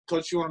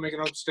Coach, you want to make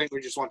another statement?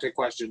 We just want to take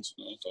questions.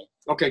 No,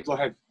 okay, go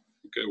ahead.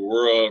 Okay,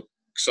 we're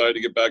excited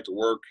to get back to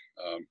work.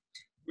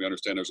 We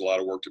understand there's a lot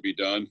of work to be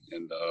done,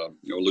 and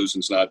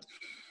losing's not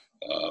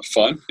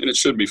fun, and it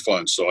shouldn't be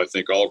fun. So I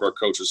think all of our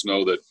coaches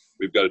know that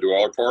we've got to do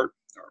our part.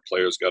 Our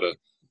players got to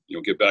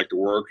get back to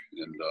work,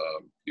 and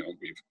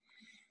we've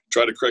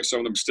tried to correct some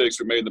of the mistakes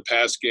we made in the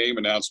past game,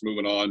 and now it's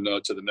moving on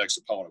to the next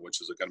opponent,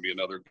 which is going to be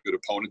another good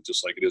opponent,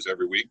 just like it is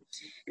every week.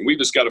 And we've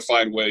just got to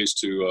find ways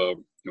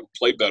to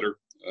play better,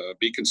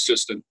 be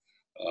consistent,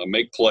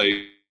 make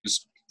plays,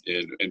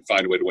 and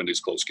find a way to win these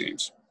close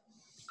games.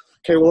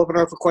 Okay, we'll open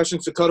it up for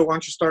questions. Dakota, why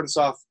don't you start us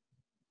off?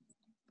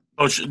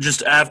 Coach,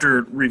 just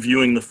after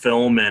reviewing the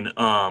film and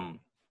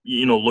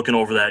looking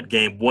over that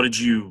game,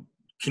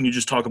 can you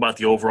just talk about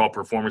the overall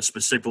performance,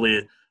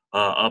 specifically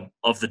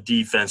of the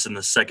defense in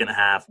the second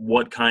half?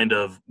 Where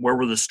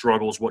were the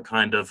struggles? What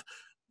kind of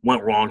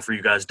went wrong for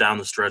you guys down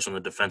the stretch on the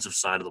defensive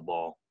side of the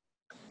ball?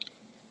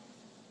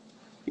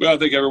 Well, I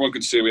think everyone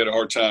could see we had a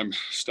hard time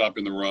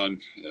stopping the run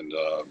and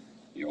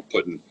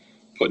putting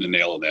a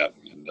nail in that.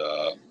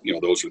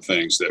 And those are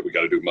things that we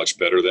got to do much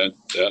better than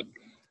that.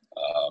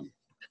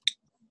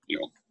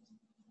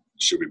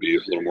 Should we be a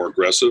little more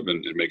aggressive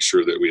and make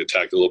sure that we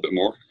attack a little bit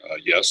more?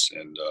 Yes,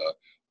 and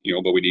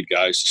but we need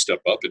guys to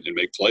step up and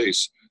make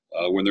plays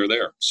when they're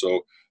there. So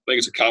I think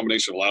it's a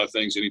combination of a lot of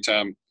things.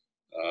 Anytime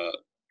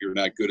you're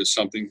not good at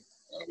something,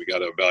 we got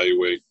to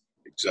evaluate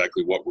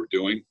exactly what we're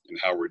doing and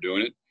how we're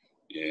doing it,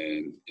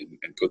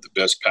 and put the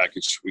best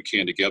package we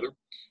can together.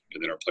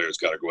 And then our players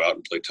got to go out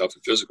and play tough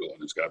and physical. And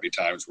there's got to be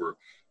times where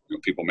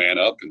people man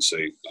up and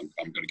say,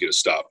 "I'm going to get a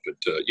stop." But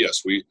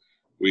yes, we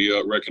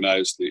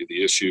recognize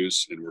the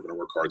issues, and we're going to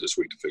work hard this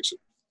week to fix it.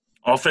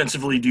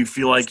 Offensively, do you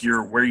feel like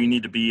you're where you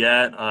need to be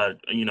at?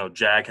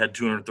 Jack had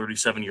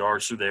 237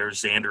 yards through there.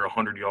 Xander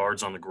 100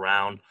 yards on the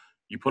ground.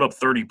 You put up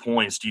 30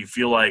 points. Do you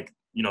feel like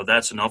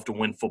that's enough to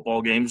win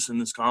football games in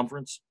this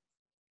conference?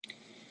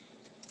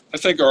 I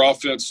think our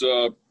offense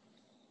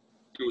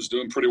was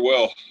doing pretty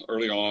well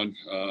early on.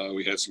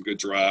 We had some good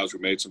drives. We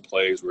made some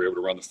plays. We were able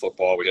to run the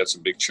football. We had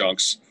some big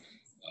chunks.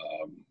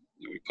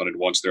 We punted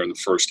once there in the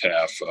first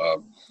half.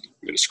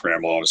 We had a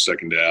scramble on a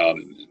second down,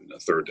 and a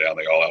third down.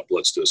 They all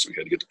out-blitzed us, and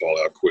we had to get the ball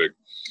out quick.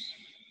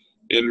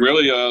 And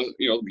really, the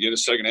beginning of the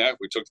second half,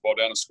 we took the ball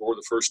down and scored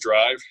the first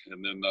drive.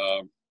 And then,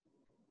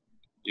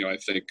 I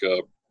think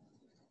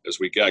as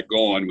we got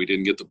going, we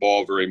didn't get the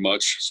ball very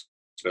much,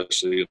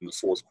 especially in the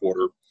fourth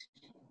quarter.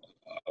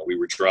 We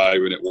were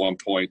driving at one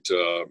point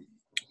and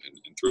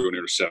threw an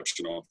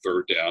interception on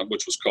third down,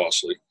 which was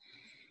costly.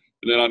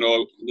 And then I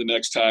know the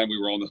next time we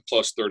were on the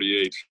plus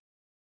 38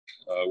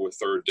 with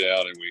third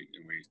down, and we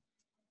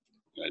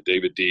had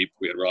David deep.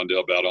 We had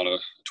Rondell out on a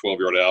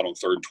 12-yard out on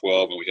 3rd and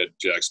 12, and we had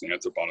Jackson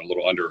Anthrop on a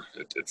little under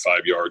at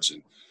 5 yards.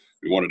 And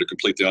we wanted to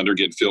complete the under,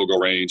 get in field goal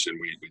range, and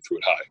we threw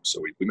it high.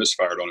 So we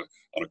misfired on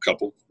a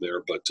couple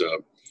there. But,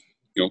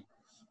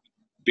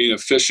 being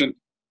efficient,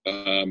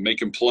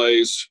 making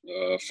plays,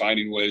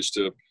 finding ways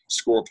to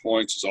score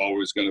points is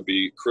always going to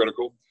be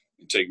critical,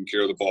 and taking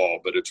care of the ball.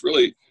 But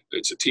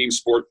it's a team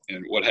sport,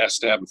 and what has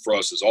to happen for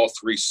us is all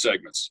three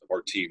segments of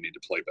our team need to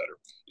play better,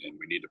 and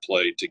we need to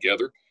play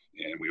together,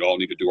 and we all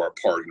need to do our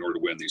part in order to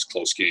win these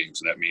close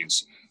games. And that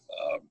means,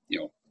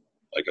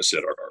 like I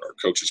said, our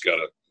coaches got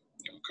to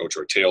coach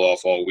our tail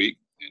off all week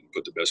and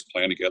put the best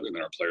plan together, and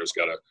then our players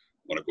got to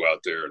want to go out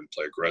there and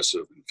play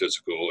aggressive and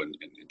physical and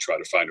try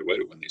to find a way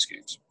to win these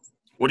games.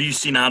 What are you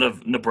seeing out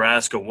of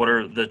Nebraska? What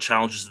are the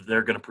challenges that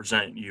they're going to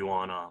present you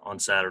on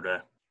Saturday?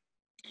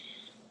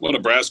 Well,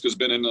 Nebraska's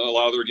been in a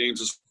lot of their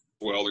games as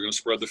well. They're going to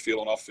spread the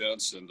field on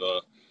offense, and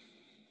the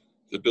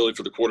ability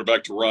for the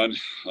quarterback to run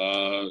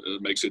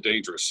it makes it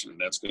dangerous, and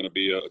that's going to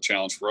be a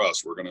challenge for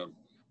us. We're going to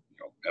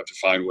have to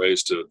find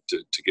ways to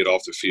get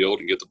off the field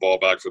and get the ball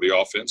back for the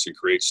offense and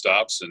create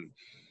stops, and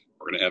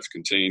we're going to have to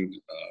contain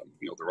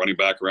the running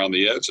back around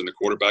the edge and the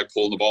quarterback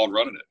pulling the ball and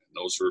running it. And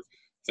those are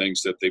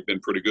things that they've been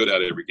pretty good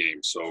at every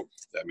game. So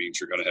that means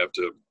you're going to have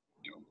to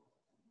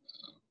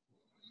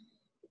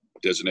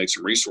designate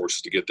some resources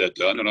to get that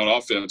done. And on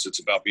offense, it's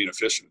about being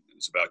efficient.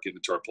 It's about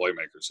getting to our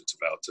playmakers. It's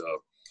about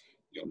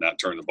not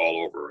turning the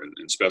ball over.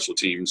 And special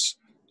teams,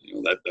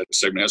 that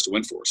segment has to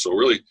win for us. So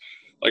really,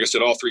 like I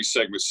said, all three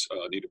segments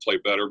need to play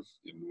better,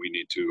 and we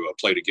need to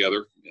play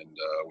together, and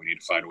we need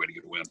to find a way to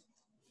get a win.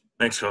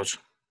 Thanks, Coach.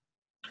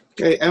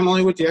 Okay,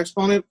 Emily with the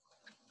exponent.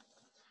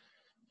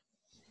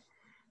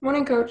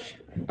 Morning, Coach.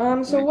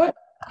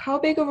 How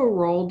big of a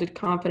role did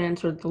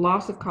confidence, or the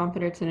loss of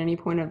confidence at any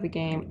point of the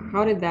game,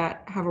 how did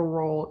that have a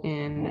role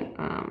in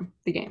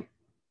the game?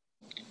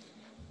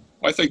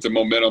 Well, I think the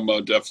momentum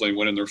definitely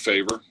went in their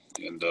favor,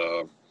 and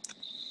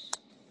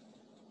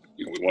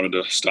we wanted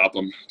to stop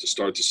them to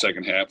start the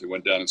second half. They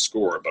went down and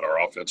scored, but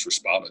our offense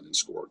responded and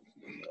scored.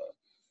 And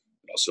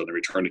also they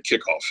returned a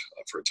kickoff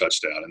for a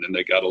touchdown, and then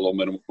they got a little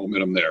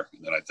momentum there.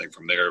 And then I think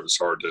from there it was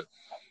hard to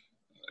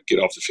get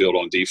off the field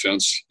on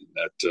defense.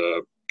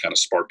 That kind of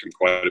sparked them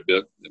quite a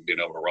bit, and being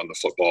able to run the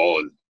football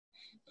and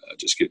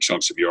just get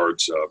chunks of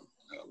yards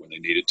when they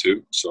needed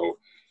to. So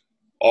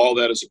all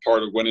that is a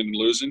part of winning and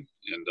losing.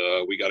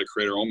 and we got to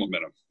create our own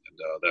momentum, and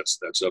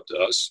that's up to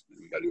us, and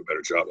we got to do a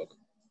better job of it.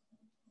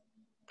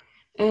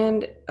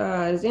 And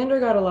Xander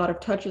got a lot of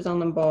touches on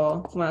the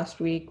ball last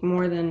week,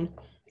 more than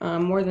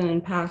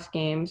in past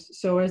games.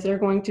 So is there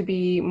going to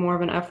be more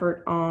of an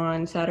effort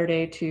on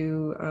Saturday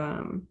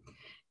to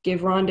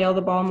give Rondale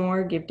the ball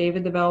more, give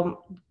David the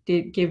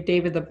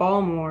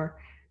ball more?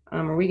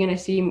 Are we going to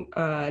see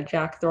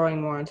Jack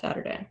throwing more on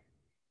Saturday?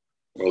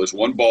 Well, there's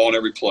one ball in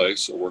every play,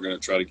 so we're going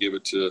to try to give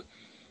it to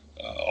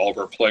all of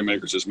our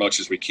playmakers as much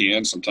as we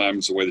can.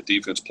 Sometimes the way the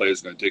defense plays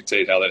is going to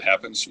dictate how that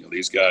happens.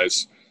 These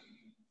guys,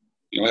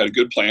 had a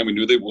good plan. We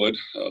knew they would.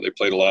 They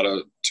played a lot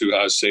of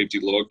two-high safety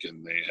look,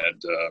 and they had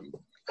a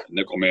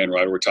nickel man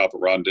right over top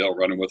of Rondale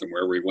running with him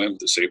wherever he went with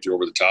the safety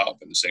over the top,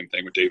 and the same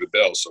thing with David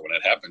Bell. So when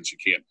that happens, you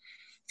can't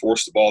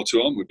force the ball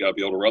to him. We've got to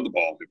be able to run the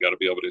ball. We've got to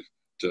be able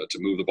to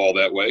move the ball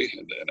that way,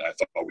 and I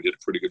thought we did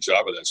a pretty good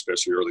job of that,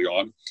 especially early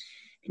on.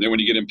 And then when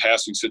you get in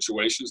passing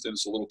situations, then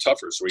it's a little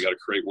tougher. So we got to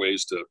create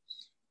ways to,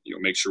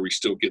 make sure we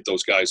still get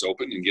those guys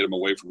open and get them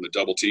away from the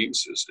double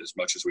teams as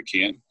much as we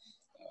can.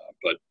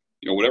 But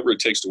whatever it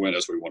takes to win,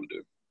 that's what we want to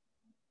do.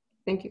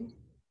 Thank you.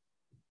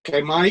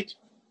 Okay, Mike.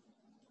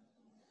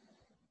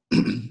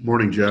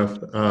 Morning, Jeff.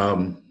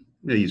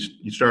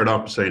 You started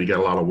off saying you got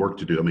a lot of work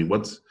to do. I mean,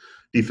 what's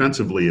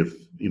defensively?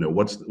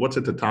 What's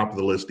at the top of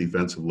the list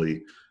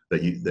defensively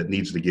that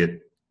needs to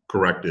get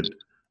corrected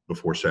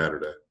before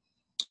Saturday?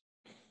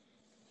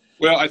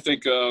 Well, I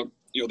think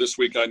this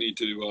week I need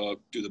to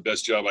do the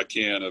best job I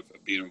can of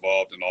being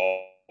involved in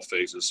all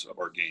phases of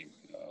our game.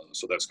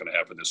 So that's going to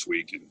happen this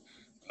week, and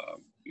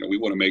we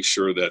want to make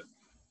sure that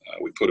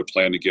we put a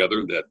plan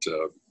together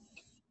that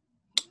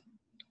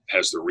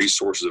has the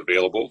resources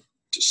available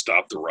to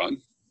stop the run,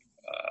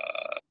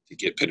 to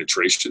get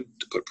penetration,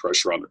 to put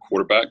pressure on the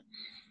quarterback,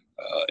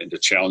 and to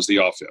challenge the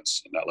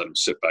offense and not let them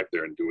sit back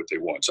there and do what they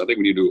want. So I think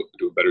we need to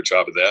do a better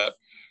job of that.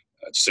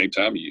 At the same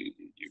time, you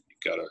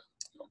got to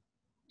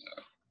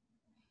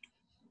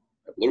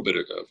have a little bit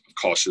of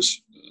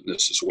cautiousness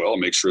as well,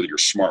 and make sure that you're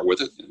smart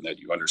with it and that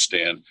you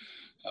understand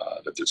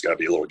that there's got to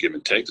be a little give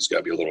and take. There's got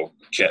to be a little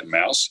cat and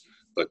mouse.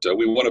 But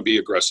we want to be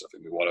aggressive,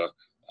 and we want to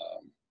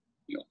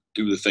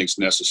do the things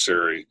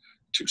necessary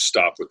to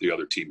stop what the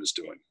other team is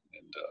doing.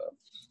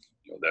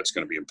 And that's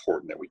going to be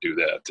important that we do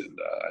that. And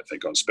I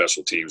think on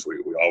special teams, we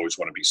always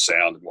want to be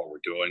sound in what we're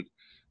doing.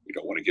 We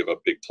don't want to give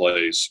up big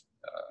plays.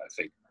 I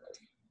think,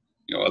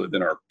 other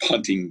than our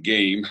punting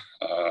game,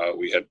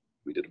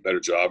 we did a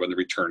better job in the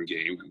return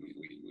game, and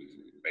we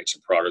made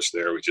some progress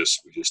there. We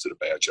just did a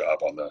bad job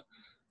on the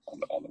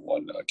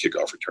one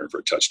kickoff return for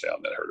a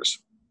touchdown that hurt us.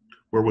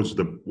 Where was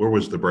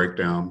the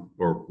breakdown,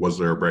 or was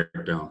there a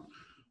breakdown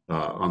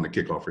on the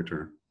kickoff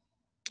return?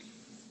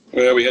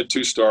 Well, we had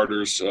two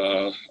starters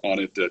on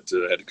it that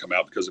had to come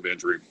out because of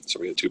injury, so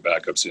we had two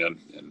backups in,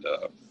 and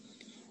a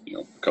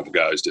couple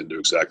guys didn't do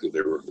exactly what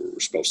they were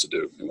supposed to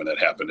do. And when that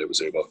happened, it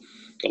was able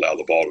to allow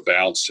the ball to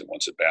bounce, and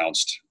once it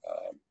bounced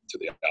to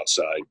the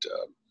outside,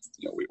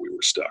 we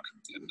were stuck.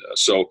 And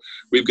so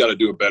we've got to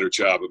do a better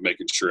job of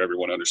making sure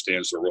everyone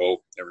understands their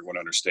role. Everyone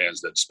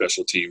understands that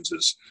special teams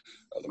is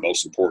the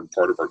most important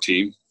part of our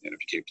team. And if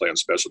you can't play on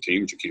special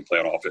teams, you can't play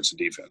on offense and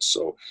defense.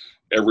 So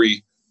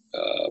every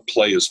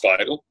play is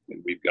vital,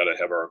 and we've got to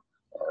have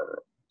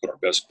put our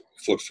best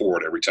foot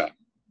forward every time.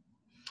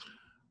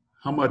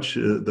 How much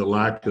the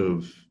lack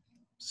of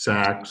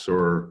sacks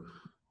or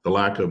the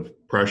lack of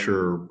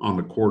pressure on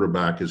the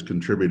quarterback is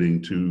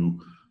contributing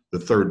to the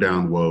third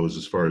down woes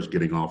as far as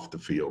getting off the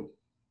field?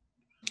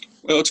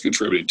 Well, it's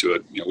contributing to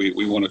it.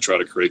 We want to try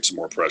to create some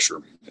more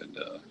pressure and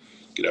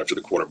get after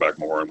the quarterback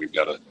more, and we've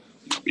got to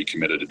be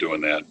committed to doing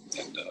that.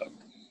 And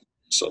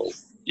so,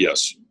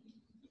 yes,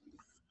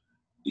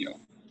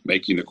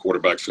 making the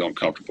quarterback feel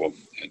uncomfortable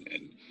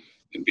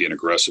and being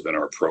aggressive in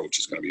our approach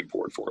is going to be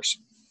important for us.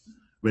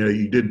 I mean,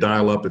 you did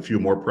dial up a few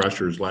more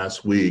pressures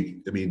last week.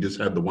 I mean, you just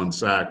had the one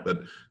sack,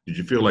 but did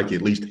you feel like you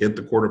at least hit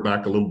the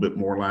quarterback a little bit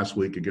more last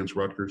week against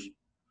Rutgers?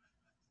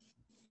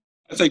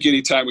 I think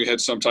anytime we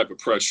had some type of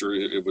pressure,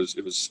 it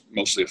was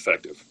mostly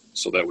effective.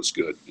 So that was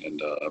good.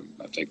 And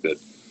I think that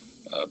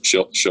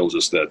shows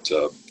us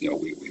that,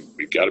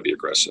 we've got to be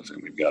aggressive,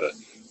 and we've got to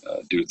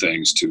do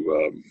things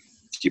to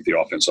keep the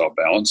offense off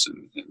balance.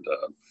 And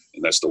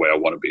that's the way I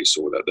want to be.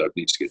 So that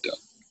needs to get done.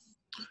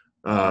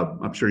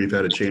 I'm sure you've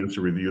had a chance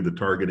to review the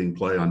targeting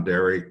play on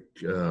Derek.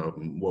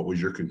 What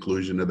was your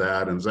conclusion to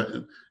that? And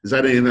is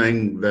that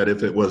anything that,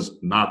 if it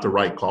was not the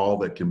right call,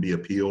 that can be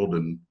appealed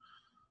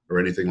or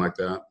anything like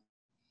that?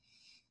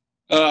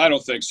 I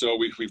don't think so.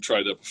 We've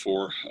tried that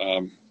before.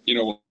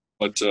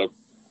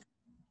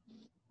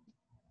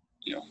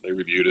 They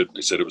reviewed it.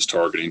 They said it was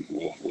targeting.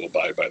 We'll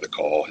abide by the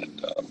call.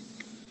 And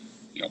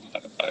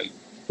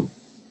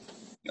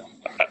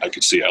I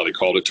could see how they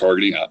called it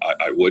targeting.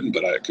 I wouldn't,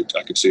 but I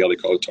could see how they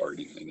called it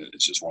targeting. And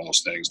it's just one of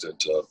those things that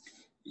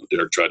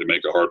Derek tried to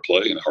make a hard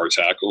play and a hard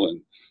tackle,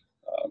 and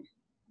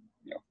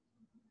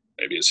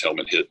maybe his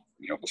helmet hit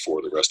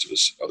before the rest of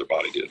his other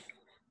body did.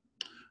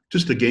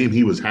 Just the game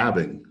he was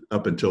having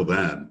up until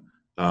then,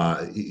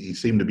 He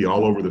seemed to be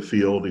all over the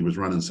field. He was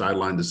running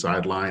sideline to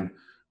sideline.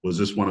 Was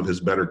this one of his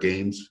better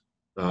games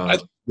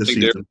this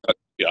season?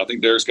 I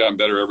think Derek's gotten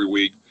better every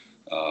week.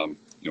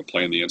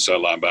 Playing the inside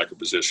linebacker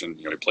position.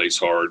 He plays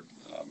hard.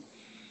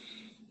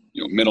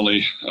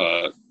 Mentally,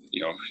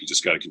 he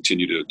just got to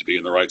continue to be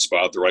in the right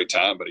spot at the right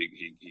time. But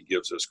he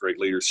gives us great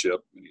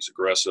leadership, and he's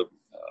aggressive,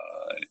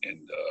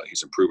 and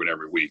he's improving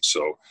every week.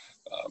 So,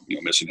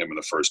 missing him in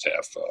the first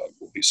half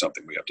will be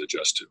something we have to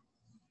adjust to.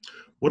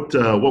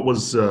 What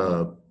was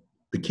the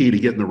key to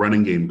getting the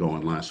running game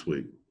going last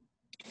week?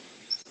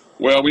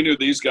 Well, we knew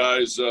these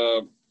guys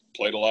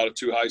played a lot of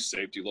too high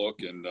safety look,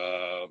 and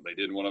they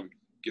didn't want to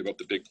give up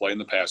the big play in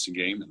the passing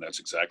game, and that's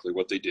exactly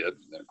what they did.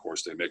 And then, of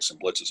course, they mixed some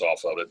blitzes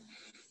off of it,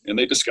 and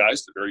they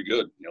disguised it very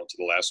good, to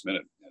the last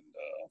minute. And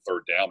on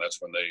third down,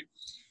 that's when they,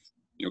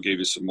 gave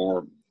you some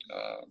more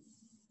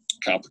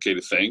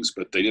complicated things,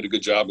 but they did a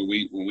good job. And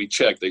when we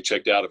checked, they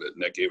checked out of it,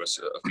 and that gave us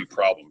a few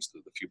problems, the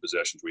few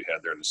possessions we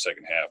had there in the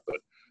second half. But,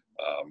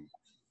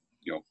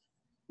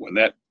 when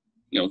that,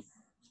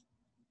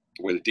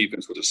 the way the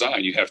defense was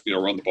designed, you have to be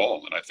able to run the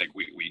ball. And I think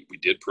we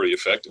did pretty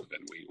effective,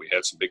 and we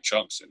had some big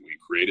chunks, and we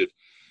created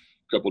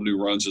a couple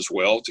new runs as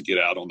well to get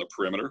out on the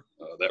perimeter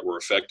that were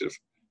effective.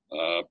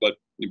 But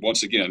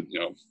once again,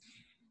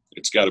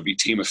 it's got to be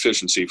team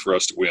efficiency for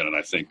us to win. And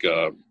I think,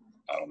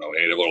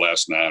 8 of our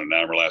last 9 or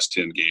 9 of our last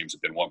 10 games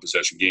have been one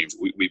possession games.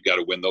 We've got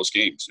to win those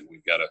games, and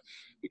we've got to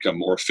become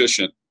more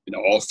efficient.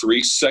 All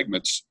 3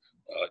 segments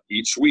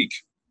each week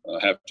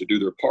have to do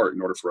their part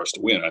in order for us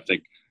to win. I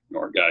think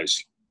our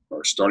guys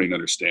are starting to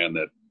understand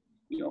that,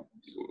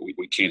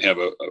 we can't have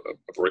a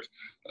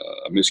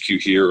miscue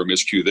here or a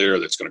miscue there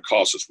that's going to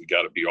cost us. We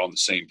got to be on the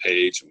same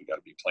page, and we got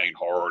to be playing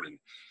hard, and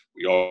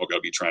we all got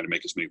to be trying to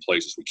make as many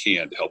plays as we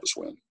can to help us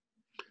win.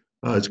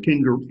 Is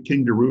King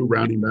Daru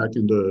rounding back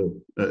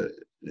into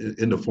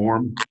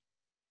form?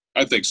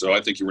 I think so.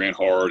 I think he ran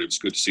hard. It was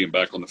good to see him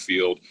back on the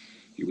field.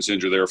 He was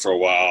injured there for a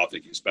while. I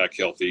think he's back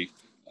healthy.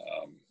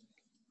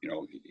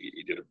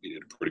 He did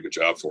a pretty good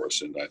job for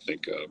us, and I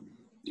think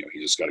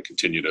he just got to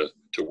continue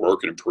to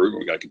work and improve, and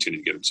we got to continue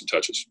to get him some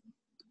touches.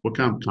 What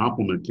kind of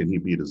compliment can he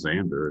be to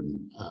Xander?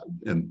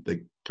 And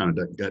they kind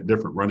of got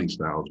different running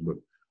styles, but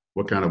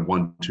what kind of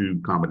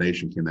 1-2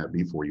 combination can that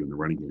be for you in the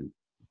running game?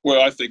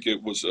 Well, I think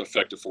it was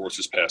effective for us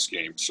this past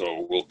game,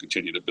 so we'll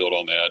continue to build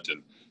on that.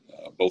 And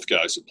both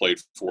guys that played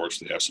for us,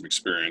 they have some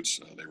experience.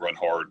 They run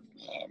hard.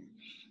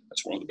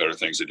 That's one of the better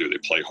things they do. They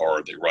play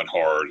hard, they run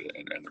hard,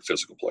 and they're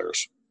physical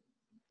players.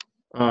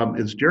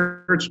 Is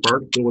Jared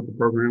Sparks still with the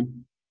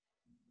program?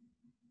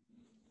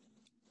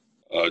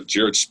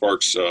 Jared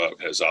Sparks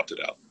has opted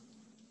out.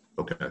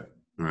 Okay.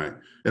 All right.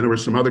 And there were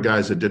some other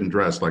guys that didn't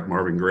dress, like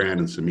Marvin Grant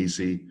and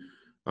Samisi.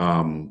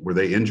 Were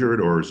they injured,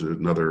 or is it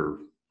another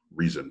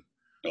reason?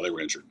 No, they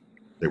were injured.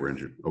 They were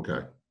injured.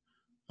 Okay.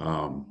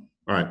 All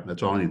right.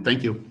 That's all I need.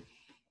 Thank you.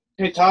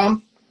 Hey,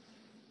 Tom.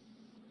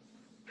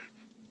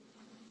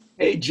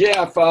 Hey,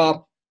 Jeff.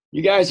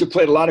 You guys have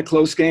played a lot of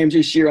close games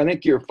this year. I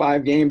think your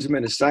 5 games have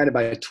been decided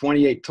by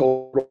 28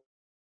 total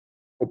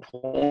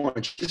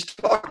points. Just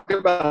talk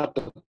about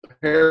the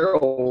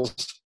perils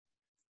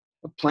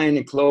of playing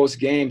in close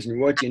games and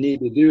what you need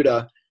to do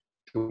to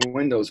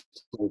win those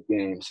close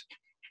games.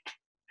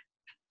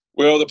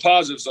 Well, the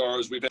positives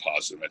is we've been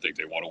positive. I think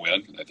they want to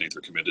win, and I think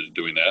they're committed to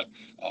doing that,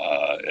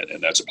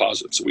 and that's a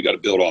positive. So we got to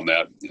build on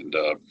that, and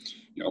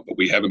but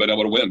we haven't been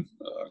able to win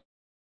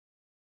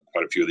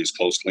quite a few of these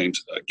close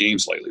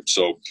games lately.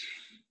 So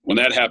when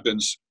that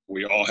happens,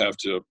 we all have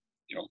to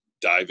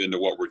dive into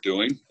what we're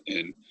doing.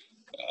 And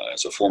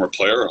as a former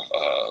player,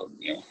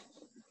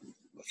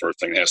 the first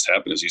thing that has to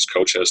happen is each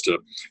coach has to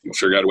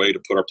figure out a way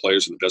to put our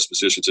players in the best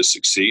position to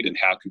succeed, and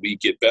how can we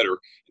get better,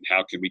 and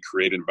how can we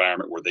create an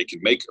environment where they can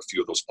make a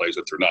few of those plays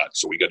that they're not.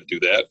 So we got to do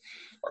that.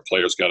 Our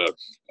players got to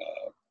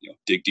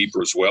dig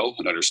deeper as well,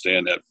 and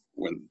understand that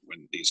when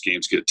these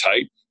games get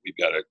tight, we've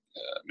got to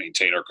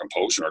maintain our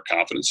composure and our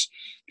confidence,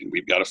 and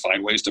we've got to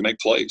find ways to make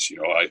plays.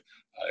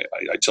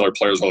 I tell our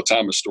players all the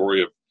time a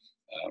story of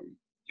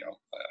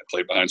I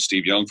played behind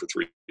Steve Young for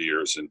 3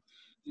 years, and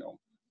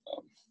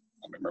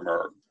I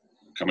remember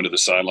coming to the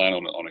sideline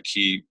on a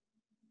key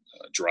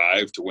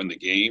drive to win the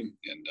game,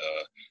 and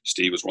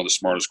Steve was one of the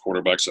smartest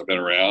quarterbacks I've been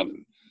around,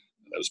 and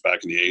that was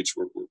back in the age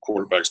where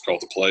quarterbacks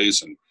called the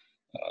plays, and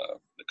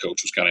the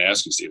coach was kind of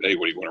asking Steve, "Hey,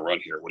 what do you want to run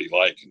here? What do you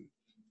like?" And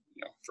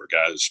for a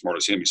guy as smart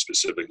as him, he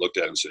specifically looked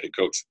at him and said, "Hey,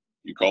 coach,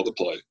 you call the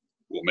play,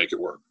 we'll make it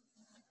work.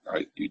 All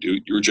right, you do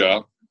your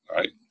job. All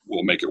right,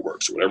 we'll make it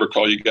work. So whatever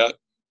call you got,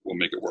 we'll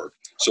make it work."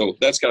 So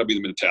that's got to be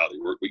the mentality.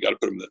 We got to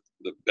put them do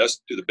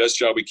the best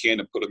job we can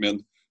to put them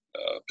in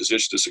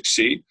position to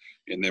succeed.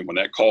 And then when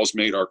that call's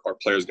made, our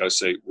players got to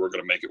say, we're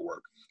going to make it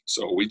work.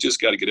 So we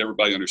just got to get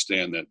everybody to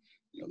understand that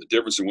the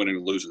difference in winning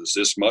and losing is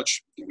this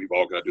much, and we've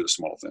all got to do the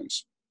small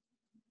things.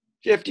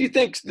 Jeff, do you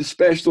think the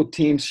special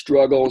team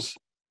struggles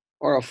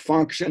are a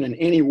function in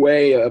any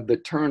way of the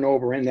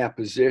turnover in that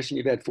position?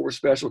 You've had 4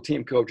 special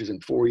team coaches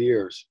in 4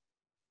 years.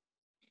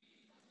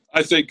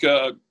 I think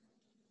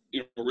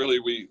really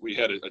we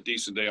had a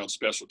decent day on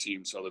special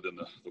teams other than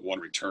the one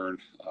return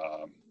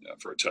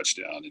for a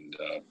touchdown. And,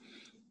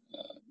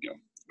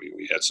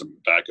 we had some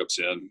backups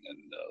in, and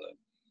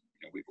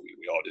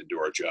we all didn't do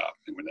our job.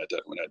 And when that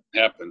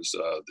happens,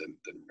 then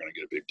we're going to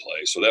get a big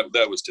play. So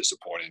that was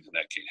disappointing, and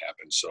that can't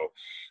happen. So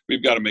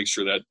we've got to make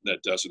sure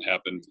that doesn't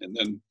happen. And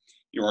then,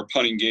 our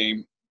punting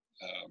game,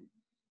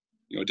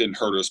 it didn't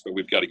hurt us, but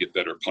we've got to get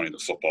better at punting the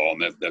football,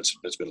 and that's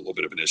been a little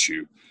bit of an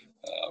issue.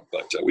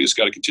 But we just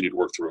got to continue to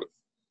work through it.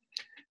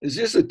 Is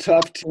this a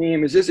tough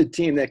team? Is this a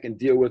team that can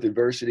deal with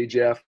adversity,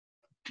 Jeff?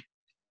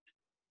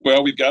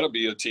 Well, we've got to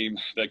be a team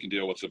that can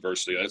deal with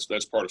adversity.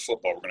 That's part of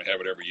football. We're going to have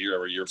it every year.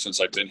 Every year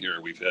since I've been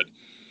here, we've had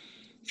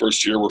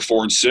first year we're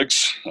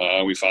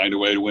 4-6. We find a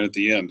way to win at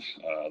the end.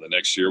 The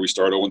next year we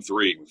start 0-3.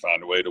 We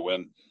find a way to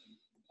win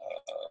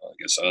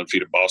against an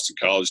undefeated Boston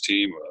College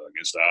team,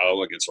 against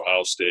Iowa, against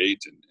Ohio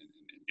State, and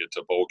get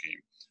to a bowl game.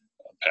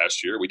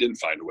 Past year we didn't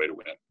find a way to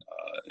win.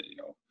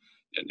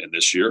 And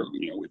this year,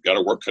 we've got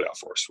our work cut out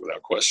for us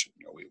without question.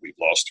 We've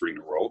lost 3 in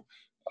a row.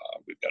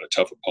 We've got a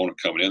tough opponent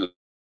coming in.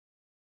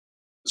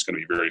 It's going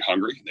to be very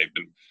hungry. They've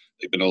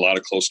been in a lot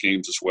of close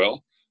games as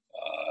well,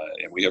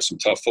 and we have some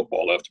tough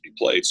football left to be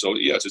played. So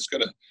yes, it's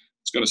going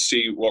to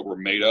see what we're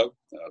made of.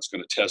 It's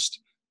going to test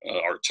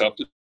our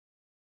toughness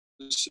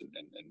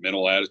and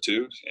mental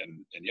attitude,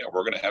 and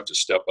we're going to have to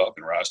step up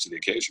and rise to the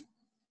occasion.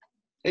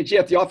 Hey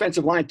Jeff, the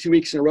offensive line 2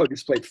 weeks in a row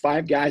just played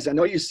 5 guys. I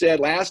know you said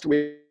last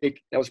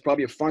week that was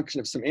probably a function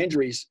of some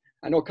injuries.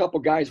 I know a couple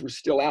guys were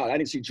still out. I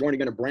didn't see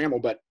Jordan and Bramble,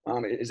 but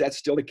is that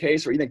still the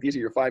case, or you think these are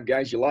your 5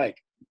 guys you like?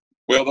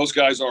 Well, those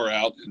guys are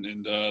out,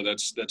 and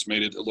that's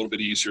made it a little bit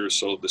easier.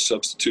 So the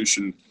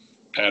substitution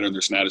pattern,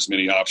 there's not as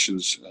many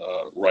options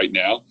right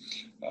now,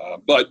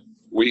 but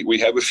we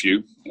have a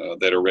few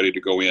that are ready to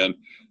go in.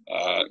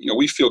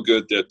 We feel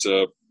good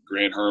that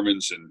Grant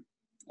Hermans and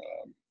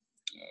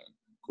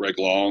Greg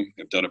Long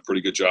have done a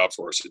pretty good job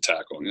for us at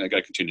tackle. They got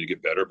to continue to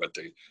get better, but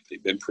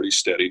they've been pretty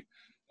steady.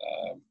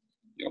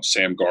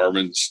 Sam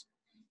Garvin's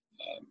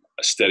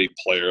a steady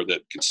player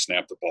that can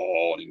snap the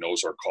ball, and he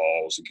knows our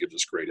calls and gives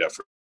us great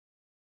effort.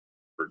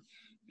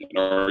 And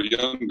our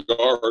young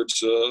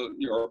guards,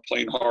 are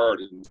playing hard,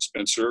 and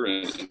Spencer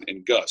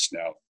and Gus.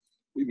 Now,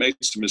 we made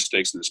some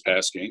mistakes in this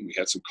past game. We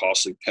had some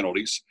costly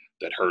penalties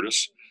that hurt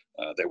us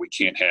that we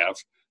can't have.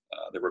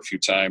 There were a few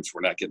times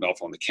we're not getting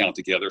off on the count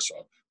together, so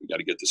we got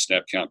to get the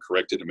snap count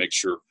corrected to make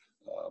sure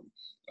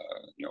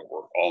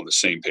we're all on the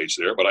same page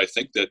there. But I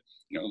think that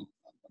I'm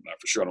not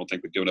for sure. I don't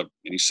think we've given up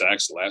any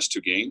sacks the last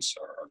 2 games.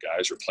 Our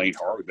guys are playing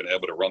hard. We've been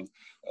able to run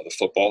the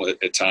football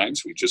at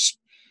times. We just,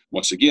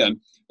 once again,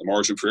 the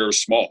margin for error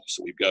is small,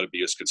 so we've got to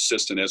be as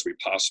consistent as we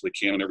possibly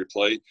can on every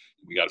play.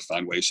 We got to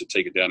find ways to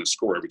take it down and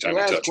score every time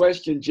we touch it. Last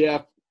question,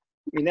 Jeff.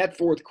 That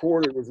fourth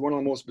quarter was one of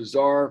the most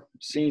bizarre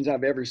scenes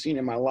I've ever seen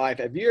in my life.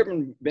 Have you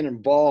ever been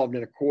involved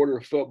in a quarter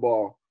of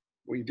football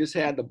where you just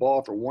had the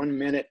ball for 1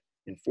 minute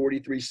and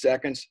 43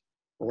 seconds,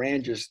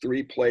 ran just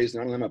 3 plays,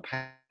 none of them a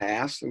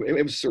pass?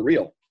 It was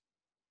surreal.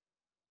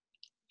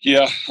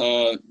 Yeah,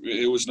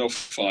 it was no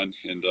fun,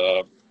 and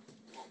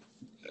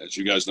as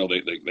you guys know,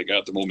 they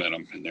got the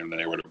momentum, and then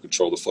they were able to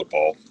control the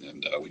football,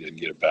 and we didn't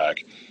get it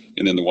back.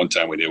 And then the one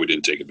time we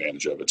didn't take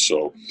advantage of it.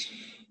 So,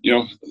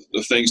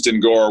 the things didn't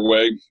go our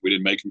way. We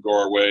didn't make them go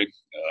our way,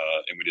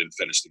 and we didn't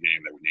finish the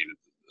game that we needed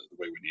the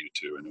way we needed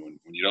to. And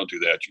when you don't do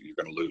that, you're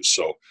going to lose.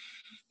 So,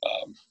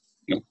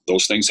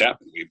 those things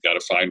happen. We've got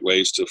to find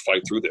ways to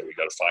fight through that. We've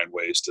got to find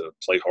ways to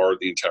play hard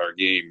the entire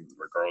game,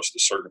 regardless of the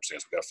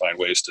circumstance. We've got to find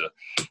ways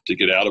to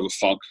get out of a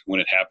funk when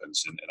it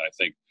happens. And I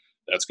think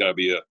that's got to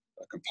be a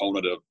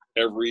component of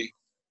every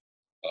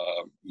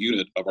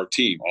unit of our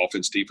team,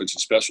 offense, defense,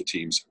 and special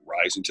teams,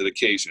 rising to the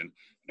occasion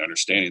and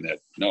understanding that,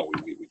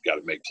 we've got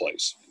to make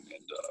plays.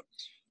 And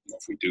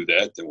if we do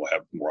that, then we'll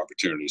have more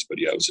opportunities. But,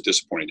 it was a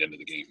disappointing end of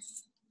the game.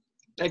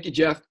 Thank you,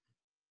 Jeff.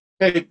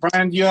 Hey,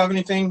 Brian, do you have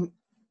anything?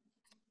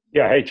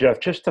 Yeah. Hey, Jeff,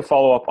 just to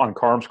follow up on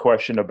Carm's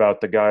question about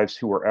the guys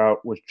who were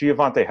out, was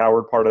Giovante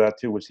Howard part of that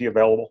too? Was he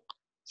available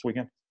this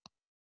weekend?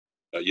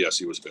 Yes,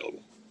 he was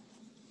available.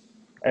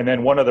 And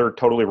then one other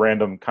totally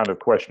random kind of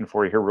question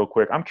for you here real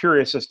quick. I'm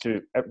curious as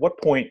to at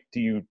what point do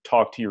you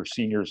talk to your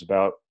seniors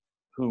about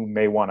who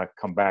may want to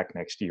come back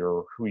next year,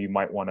 or who you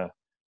might want to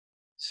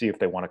see if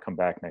they want to come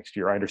back next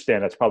year? I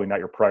understand that's probably not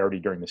your priority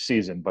during the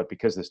season, but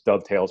because this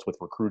dovetails with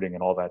recruiting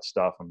and all that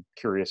stuff, I'm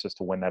curious as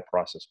to when that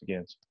process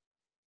begins.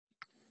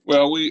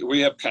 Well,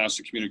 we have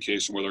constant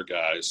communication with our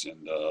guys,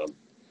 and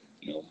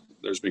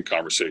there's been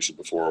conversations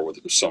before with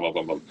some of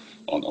them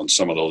on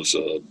some of those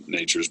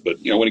natures. But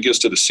when it gets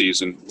to the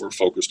season, we're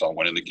focused on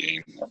winning the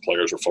game. Our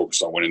players are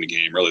focused on winning the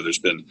game. Really, there's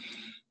been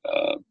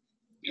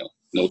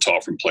no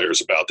talk from players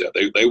about that.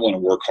 They want to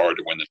work hard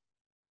to win the.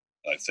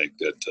 I think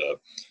that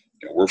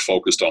we're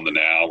focused on the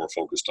now. We're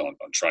focused on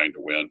trying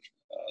to win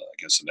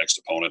against the next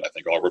opponent. I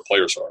think all of our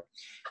players are.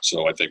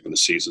 So I think when the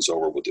season's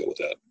over, we'll deal with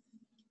that.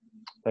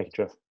 Thank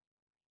you, Jeff.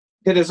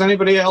 Okay, does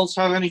anybody else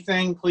have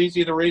anything? Please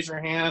either raise your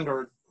hand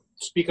or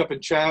speak up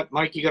in chat.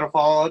 Mike, you got to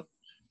follow it?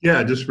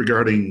 Yeah, just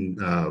regarding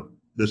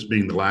this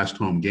being the last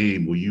home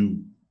game, will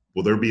you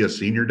Will there be a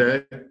senior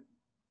day?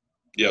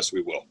 Yes,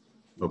 we will.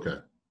 Okay.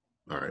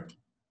 All right. Is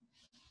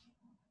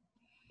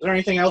there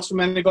anything else from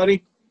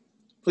anybody?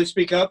 Please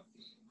speak up.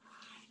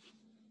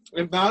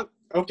 If not,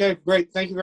 okay, great. Thank you very